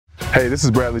Hey, this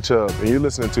is Bradley Chubb, and you're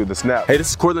listening to The Snap. Hey, this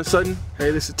is Cortland Sutton.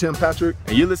 Hey, this is Tim Patrick.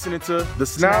 And you're listening to The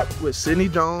Snap with Sidney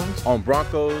Jones on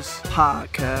Broncos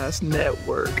Podcast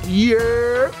Network.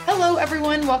 Yeah. Hello,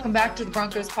 everyone. Welcome back to the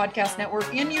Broncos Podcast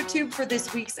Network and YouTube for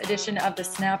this week's edition of The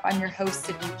Snap. I'm your host,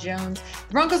 Sidney Jones.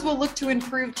 The Broncos will look to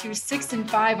improve to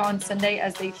 6-5 on Sunday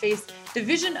as they face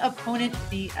division opponent,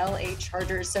 the LA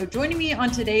Chargers. So joining me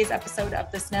on today's episode of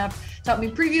The Snap to help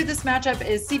me preview this matchup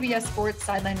is CBS Sports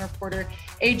sideline reporter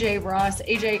AJ Ross.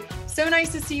 AJ, so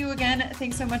nice to see you again.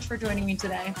 Thanks so much for joining me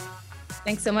today.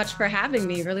 Thanks so much for having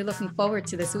me. Really looking forward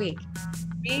to this week.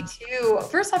 Me too.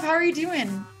 First off, how are you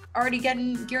doing? Already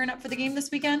gearing up for the game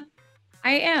this weekend?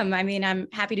 I am. I mean, I'm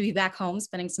happy to be back home,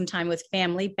 spending some time with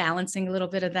family, balancing a little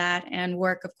bit of that and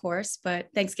work, of course. But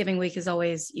Thanksgiving week is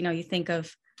always, you think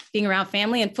of being around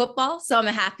family and football. So I'm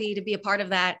happy to be a part of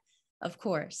that, of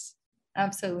course.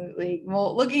 Absolutely.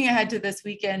 Well, looking ahead to this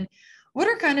weekend, what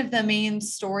are kind of the main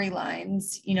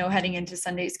storylines, heading into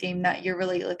Sunday's game that you're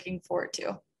really looking forward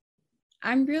to?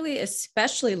 I'm really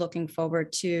especially looking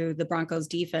forward to the Broncos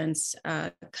defense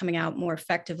coming out more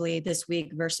effectively this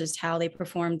week versus how they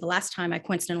performed the last time I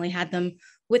coincidentally had them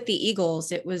with the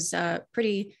Eagles. It was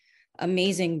pretty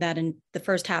amazing that in the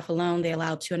first half alone, they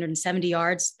allowed 270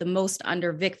 yards, the most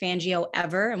under Vic Fangio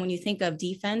ever. And when you think of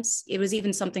defense, it was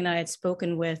even something that I had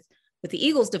spoken with the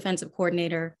Eagles defensive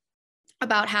coordinator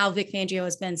about how Vic Fangio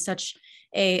has been such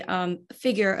a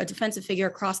defensive figure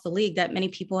across the league that many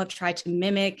people have tried to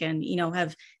mimic and,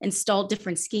 have installed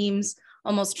different schemes,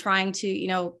 almost trying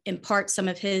to, impart some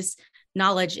of his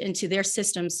knowledge into their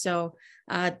systems. So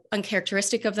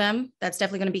uncharacteristic of them, that's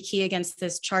definitely going to be key against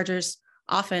this Chargers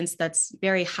offense that's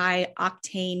very high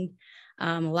octane,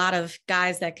 a lot of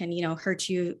guys that can, hurt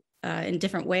you in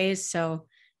different ways. So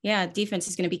yeah, defense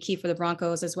is going to be key for the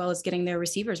Broncos as well as getting their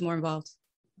receivers more involved.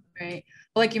 Right.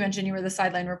 Well, like you mentioned, you were the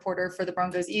sideline reporter for the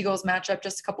Broncos-Eagles matchup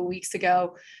just a couple weeks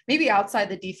ago. Maybe outside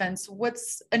the defense,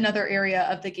 what's another area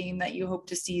of the game that you hope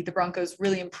to see the Broncos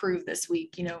really improve this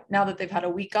week? Now that they've had a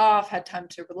week off, had time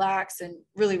to relax and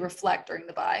really reflect during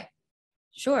the bye.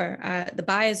 Sure. The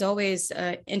bye is always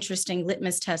an interesting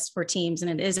litmus test for teams,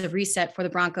 and it is a reset for the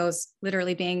Broncos,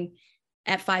 literally being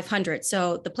at 500.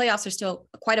 So the playoffs are still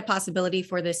quite a possibility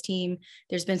for this team.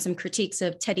 There's been some critiques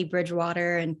of Teddy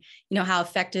Bridgewater and, how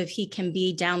effective he can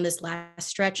be down this last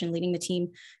stretch and leading the team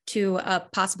to a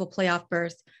possible playoff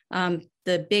berth.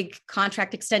 The big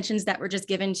contract extensions that were just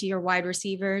given to your wide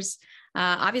receivers.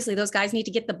 Obviously those guys need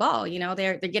to get the ball,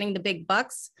 they're getting the big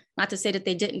bucks, not to say that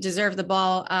they didn't deserve the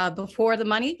ball before the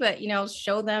money, but,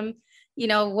 show them,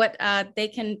 what they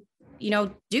can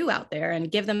do out there and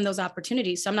give them those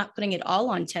opportunities. So I'm not putting it all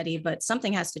on Teddy, but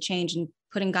something has to change in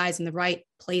putting guys in the right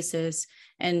places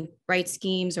and right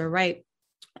schemes or right,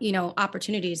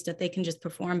 opportunities that they can just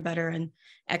perform better and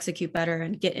execute better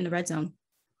and get in the red zone.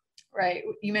 Right.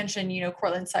 You mentioned,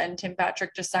 Cortland Sutton and Tim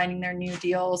Patrick just signing their new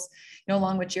deals,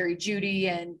 along with Jerry Jeudy,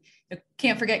 and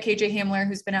can't forget KJ Hamler,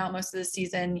 who's been out most of the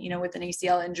season, with an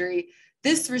ACL injury.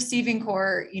 This receiving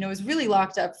core, is really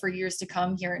locked up for years to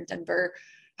come here in Denver.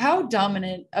 How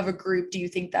dominant of a group do you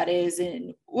think that is?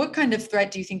 And what kind of threat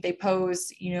do you think they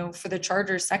pose, for the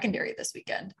Chargers secondary this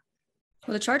weekend?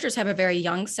 Well, the Chargers have a very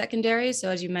young secondary. So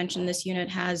as you mentioned, this unit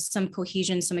has some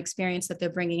cohesion, some experience that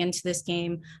they're bringing into this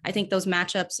game. I think those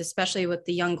matchups, especially with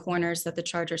the young corners that the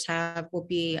Chargers have, will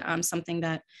be something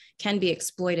that can be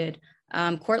exploited.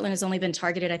 Cortland has only been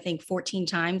targeted, I think, 14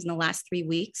 times in the last 3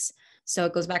 weeks. So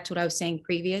it goes back to what I was saying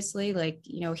previously,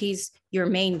 he's your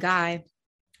main guy.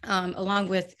 Along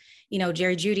with,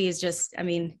 Jerry Jeudy is just,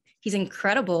 he's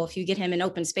incredible. If you get him in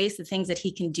open space, the things that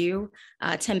he can do.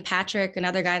 Tim Patrick,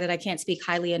 another guy that I can't speak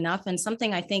highly enough. And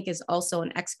something I think is also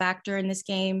an X factor in this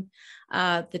game.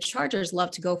 The Chargers love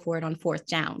to go for it on fourth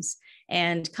downs.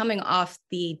 And coming off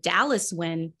the Dallas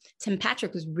win, Tim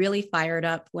Patrick was really fired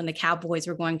up when the Cowboys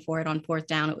were going for it on fourth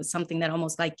down. It was something that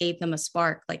almost gave them a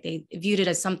spark. They viewed it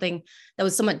as something that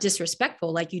was somewhat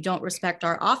disrespectful, you don't respect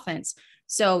our offense.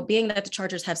 So being that the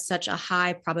Chargers have such a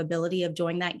high probability of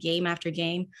doing that game after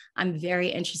game, I'm very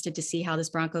interested to see how this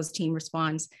Broncos team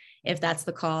responds if that's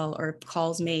the call or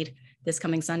calls made this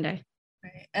coming Sunday.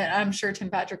 Right. And I'm sure Tim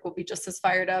Patrick will be just as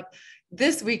fired up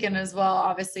this weekend as well.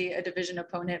 Obviously a division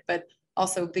opponent, but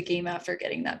also the game after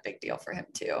getting that big deal for him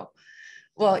too.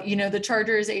 Well, the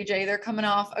Chargers, AJ, they're coming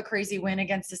off a crazy win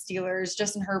against the Steelers.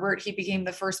 Justin Herbert, he became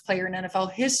the first player in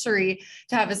NFL history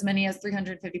to have as many as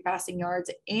 350 passing yards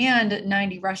and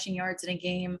 90 rushing yards in a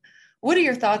game. What are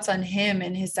your thoughts on him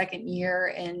in his second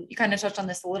year? And you kind of touched on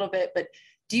this a little bit, but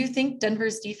do you think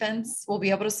Denver's defense will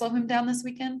be able to slow him down this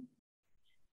weekend?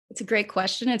 It's a great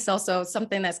question. It's also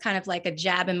something that's kind of like a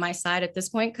jab in my side at this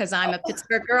point because I'm a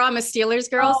Pittsburgh girl. I'm a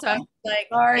Steelers girl. So I'm like,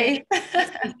 sorry.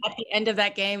 at the end of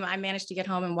that game, I managed to get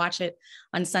home and watch it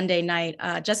on Sunday night.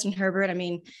 Justin Herbert, I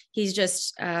mean, he's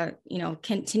just,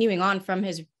 continuing on from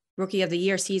his rookie of the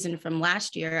year season from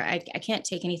last year. I can't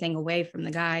take anything away from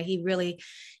the guy.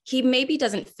 He maybe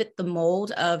doesn't fit the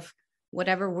mold of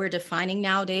whatever we're defining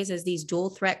nowadays as these dual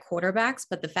threat quarterbacks.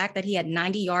 But the fact that he had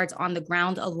 90 yards on the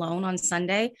ground alone on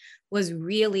Sunday was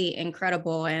really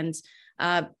incredible. And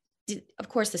of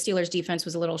course, the Steelers defense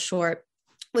was a little short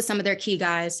with some of their key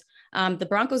guys. The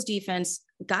Broncos defense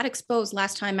got exposed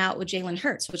last time out with Jalen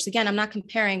Hurts, which again, I'm not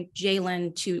comparing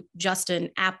Jalen to Justin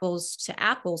apples to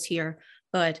apples here,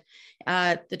 but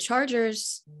the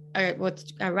Chargers are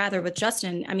with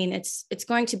Justin. I mean, it's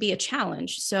going to be a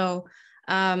challenge. So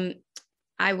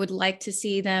I would like to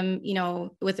see them,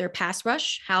 with their pass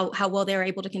rush, how well they're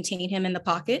able to contain him in the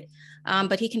pocket.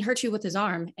 But he can hurt you with his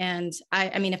arm. And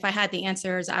I mean, if I had the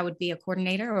answers, I would be a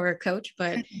coordinator or a coach,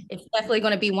 but it's definitely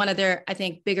going to be one of their, I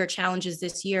think, bigger challenges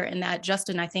this year. And that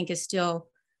Justin, I think, is still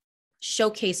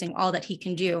showcasing all that he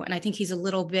can do. And I think he's a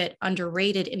little bit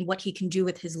underrated in what he can do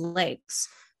with his legs.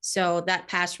 So that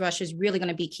pass rush is really going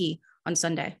to be key on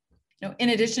Sunday. In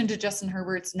addition to Justin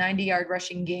Herbert's 90-yard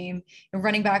rushing game, and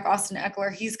running back Austin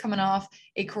Eckler, he's coming off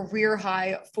a career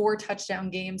high 4 touchdown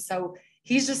game. So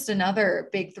he's just another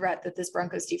big threat that this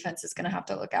Broncos defense is going to have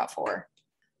to look out for.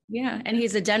 Yeah. And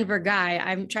he's a Denver guy.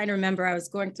 I'm trying to remember, I was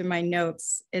going through my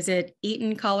notes. Is it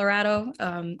Eaton, Colorado?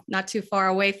 Not too far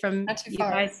away from you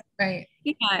guys. Right.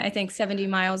 Yeah, I think 70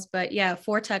 miles, but yeah,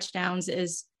 4 touchdowns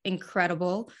is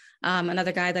incredible.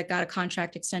 Another guy that got a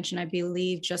contract extension, I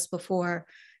believe, just before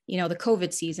the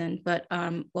COVID season, but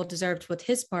well-deserved with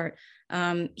his part.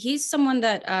 He's someone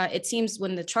that it seems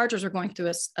when the Chargers were going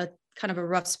through a kind of a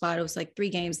rough spot, it was like 3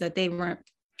 games that they weren't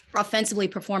offensively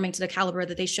performing to the caliber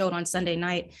that they showed on Sunday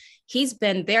night. He's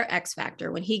been their X factor.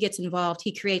 When he gets involved,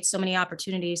 he creates so many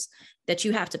opportunities that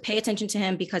you have to pay attention to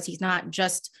him because he's not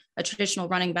just a traditional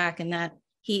running back, and that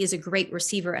he is a great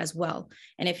receiver as well.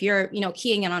 And if you're,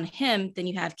 keying in on him, then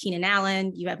you have Keenan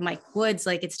Allen, you have Mike Woods.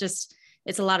 Like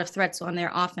it's a lot of threats on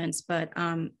their offense, but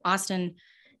Austin,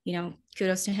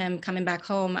 kudos to him coming back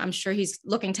home. I'm sure he's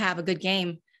looking to have a good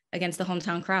game against the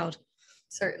hometown crowd.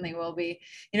 Certainly will be.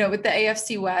 With the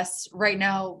AFC West right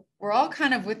now, we're all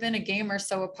kind of within a game or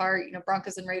so apart.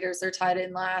 Broncos and Raiders, they're tied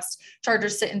in last.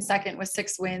 Chargers sit in second with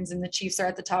 6 wins, and the Chiefs are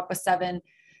at the top with 7.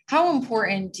 How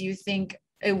important do you think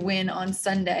a win on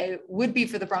Sunday would be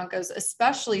for the Broncos,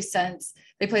 especially since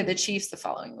they play the Chiefs the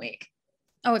following week?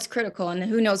 Oh, it's critical. And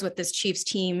who knows what this Chiefs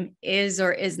team is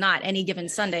or is not any given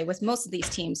Sunday with most of these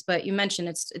teams. But you mentioned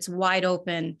it's wide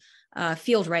open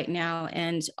field right now.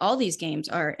 And all these games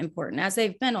are important, as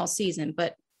they've been all season.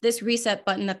 But this reset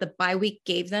button that the bye week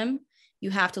gave them, you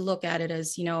have to look at it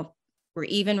as, we're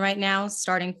even right now,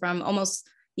 starting from almost,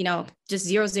 just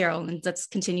 0-0, and let's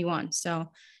continue on.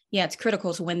 So, yeah, it's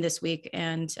critical to win this week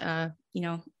and,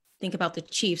 think about the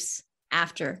Chiefs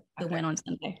after the win on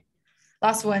Sunday.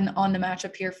 Last one on the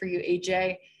matchup here for you,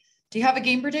 AJ. Do you have a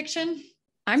game prediction?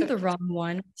 I'm the wrong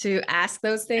one to ask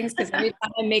those things because every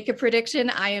time I make a prediction,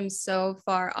 I am so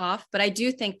far off. But I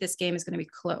do think this game is going to be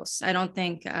close. I don't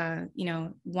think,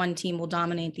 one team will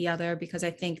dominate the other because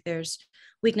I think there's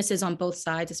weaknesses on both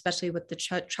sides, especially with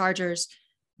the Chargers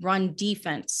run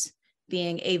defense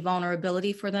being a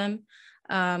vulnerability for them.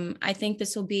 I think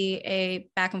this will be a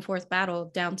back and forth battle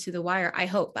down to the wire. I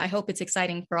hope it's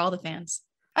exciting for all the fans.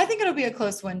 I think it'll be a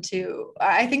close one too.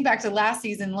 I think back to last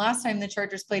time the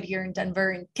Chargers played here in Denver,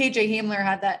 and KJ Hamler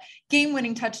had that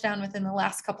game-winning touchdown within the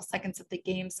last couple seconds of the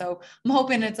game. So I'm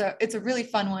hoping it's a really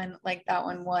fun one like that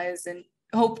one was, and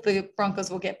hope the Broncos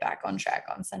will get back on track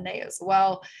on Sunday as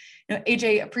well.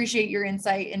 AJ, appreciate your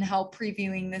insight and help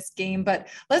previewing this game, but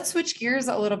let's switch gears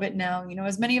a little bit now.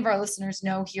 As many of our listeners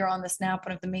know, here on the Snap,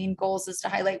 one of the main goals is to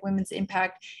highlight women's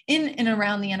impact in and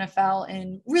around the NFL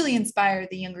and really inspire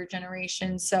the younger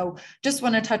generation. So just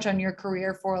want to touch on your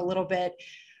career for a little bit.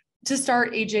 To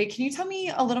start, AJ, can you tell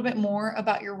me a little bit more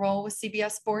about your role with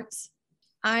CBS Sports?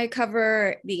 I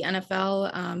cover the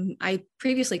NFL. I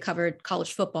previously covered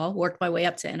college football, worked my way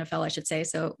up to NFL, I should say.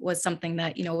 So it was something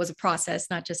that, was a process,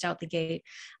 not just out the gate.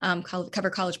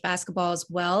 Cover college basketball as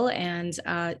well. And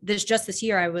this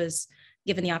year, I was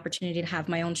given the opportunity to have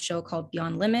my own show called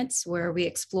Beyond Limits, where we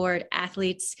explored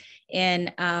athletes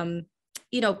in,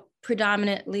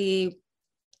 predominantly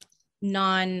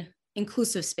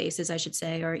non-inclusive spaces, I should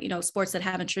say, or, sports that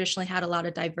haven't traditionally had a lot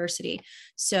of diversity.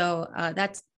 So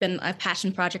that's been a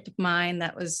passion project of mine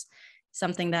that was,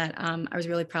 something that I was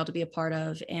really proud to be a part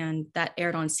of. And that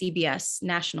aired on CBS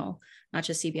National, not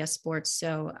just CBS Sports.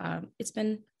 So it's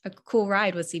been a cool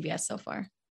ride with CBS so far.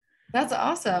 That's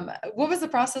awesome. What was the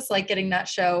process like getting that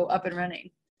show up and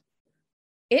running?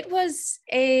 It was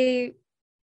a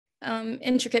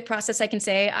intricate process, I can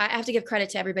say. I have to give credit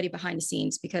to everybody behind the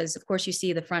scenes because, of course, you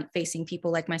see the front-facing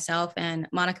people like myself and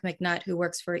Monica McNutt, who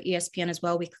works for ESPN as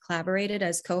well. We collaborated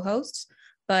as co-hosts,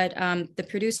 but the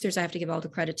producers I have to give all the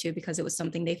credit to because it was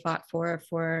something they fought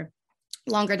for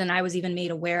longer than I was even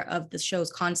made aware of the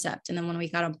show's concept. And then when we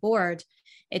got on board,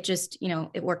 it just,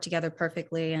 it worked together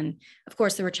perfectly. And of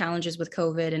course, there were challenges with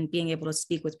COVID and being able to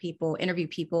speak with people, interview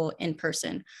people in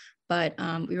person. But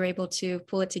we were able to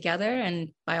pull it together.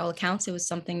 And by all accounts, it was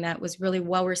something that was really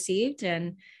well received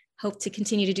and hope to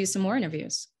continue to do some more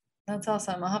interviews. That's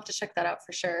awesome. I'll have to check that out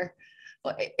for sure.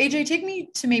 Well, AJ, take me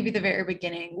to maybe the very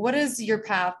beginning. What does your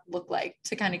path look like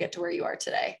to kind of get to where you are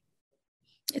today?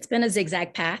 It's been a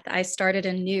zigzag path. I started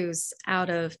in news out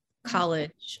of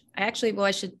college. I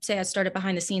should say I started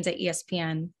behind the scenes at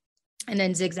ESPN and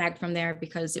then zigzagged from there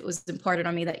because it was imparted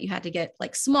on me that you had to get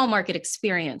like small market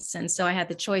experience. And so I had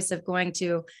the choice of going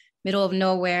to middle of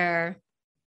nowhere,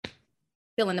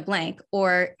 fill in the blank,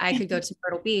 or I could go to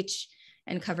Myrtle Beach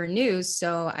and cover news.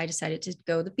 So I decided to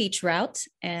go the beach route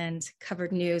and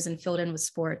covered news and filled in with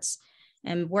sports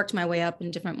and worked my way up in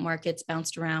different markets,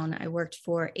 bounced around. I worked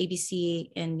for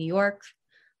ABC in New York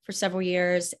for several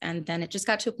years. And then it just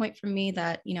got to a point for me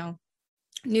that,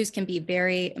 news can be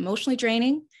very emotionally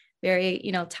draining,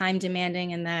 very, time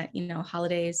demanding, and that,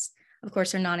 holidays, of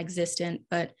course, are non-existent,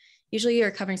 but usually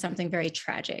you're covering something very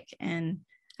tragic. And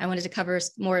I wanted to cover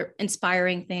more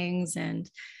inspiring things and,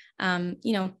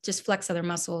 just flex other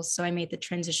muscles. So I made the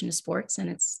transition to sports and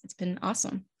it's been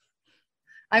awesome.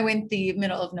 I went the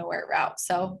middle of nowhere route.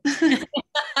 So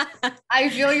I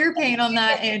feel your pain on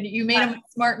that. And you made a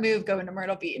smart move going to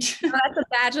Myrtle Beach. That's a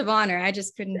badge of honor. I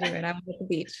just couldn't do it. I went to the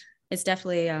beach. It's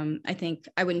definitely, I think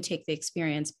I wouldn't take the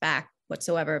experience back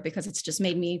whatsoever because it's just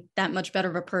made me that much better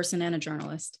of a person and a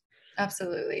journalist.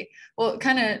 Absolutely. Well,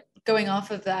 kind of going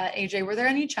off of that, AJ, were there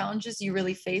any challenges you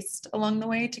really faced along the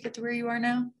way to get to where you are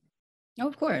now? Oh,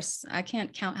 of course. I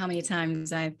can't count how many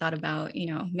times I thought about,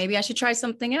 maybe I should try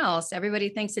something else. Everybody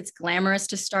thinks it's glamorous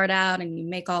to start out and you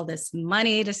make all this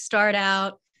money to start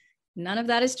out. None of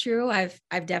that is true. I've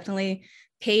definitely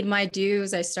paid my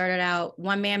dues. I started out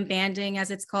one-man banding,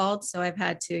 as it's called. So I've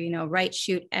had to, write,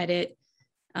 shoot, edit,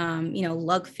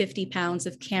 lug 50 pounds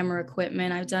of camera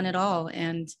equipment. I've done it all.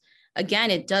 And again,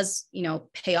 it does,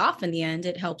 pay off in the end.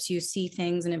 It helps you see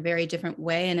things in a very different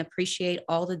way and appreciate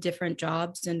all the different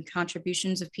jobs and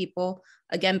contributions of people,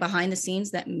 again, behind the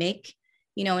scenes that make,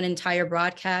 an entire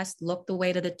broadcast look the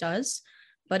way that it does.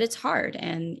 But it's hard.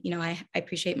 And, I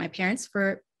appreciate my parents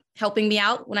for helping me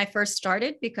out when I first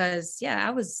started because,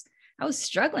 I was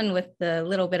struggling with the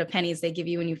little bit of pennies they give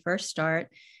you when you first start.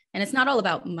 And it's not all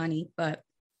about money, but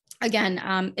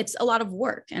again, it's a lot of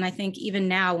work. And I think even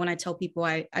now when I tell people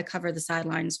I cover the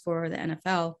sidelines for the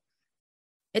NFL,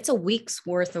 it's a week's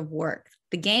worth of work.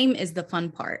 The game is the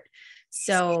fun part.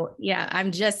 So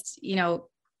I'm just,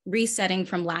 resetting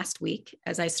from last week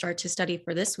as I start to study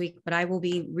for this week, but I will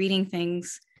be reading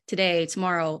things today,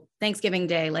 tomorrow, Thanksgiving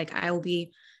Day. Like I will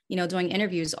be, doing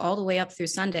interviews all the way up through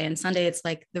Sunday. And Sunday, it's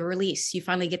like the release. You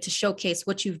finally get to showcase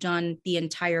what you've done the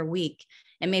entire week.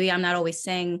 And maybe I'm not always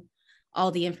saying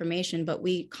all the information, but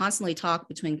we constantly talk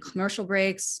between commercial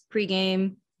breaks,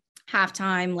 pregame,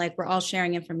 halftime, like we're all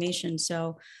sharing information.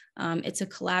 So it's a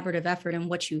collaborative effort in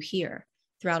what you hear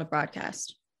throughout a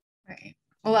broadcast. Right.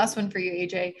 Well, last one for you,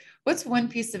 AJ. What's one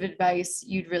piece of advice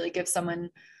you'd really give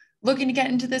someone looking to get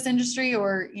into this industry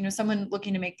or, someone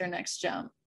looking to make their next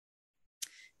jump?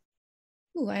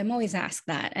 Ooh, I'm always asked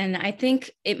that. And I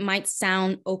think it might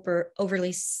sound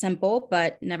overly simple,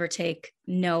 but never take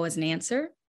no as an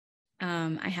answer.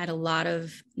 I had a lot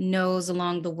of no's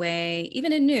along the way,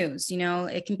 even in news,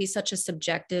 it can be such a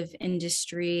subjective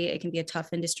industry. It can be a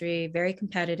tough industry, very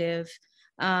competitive.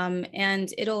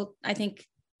 And it'll, I think,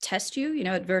 test you,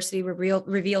 adversity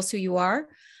reveals who you are.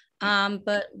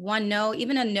 But one no,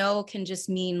 even a no can just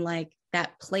mean like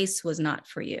that place was not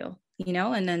for you,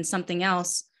 and then something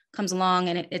else comes along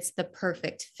and it's the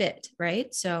perfect fit,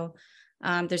 right? So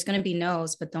there's going to be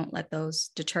no's, but don't let those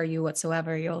deter you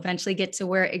whatsoever. You'll eventually get to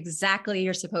where exactly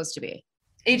you're supposed to be.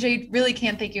 AJ, really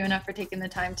can't thank you enough for taking the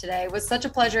time today. It was such a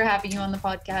pleasure having you on the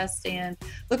podcast and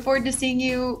look forward to seeing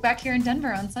you back here in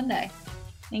Denver on Sunday.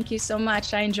 Thank you so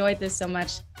much. I enjoyed this so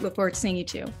much. Look forward to seeing you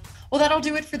too. Well, that'll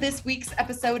do it for this week's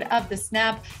episode of The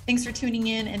Snap. Thanks for tuning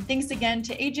in, and thanks again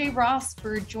to AJ Ross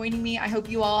for joining me. I hope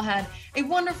you all had a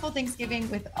wonderful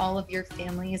Thanksgiving with all of your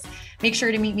families. Make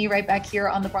sure to meet me right back here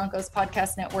on the Broncos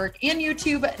Podcast Network and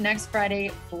YouTube next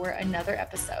Friday for another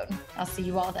episode. I'll see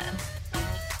you all then.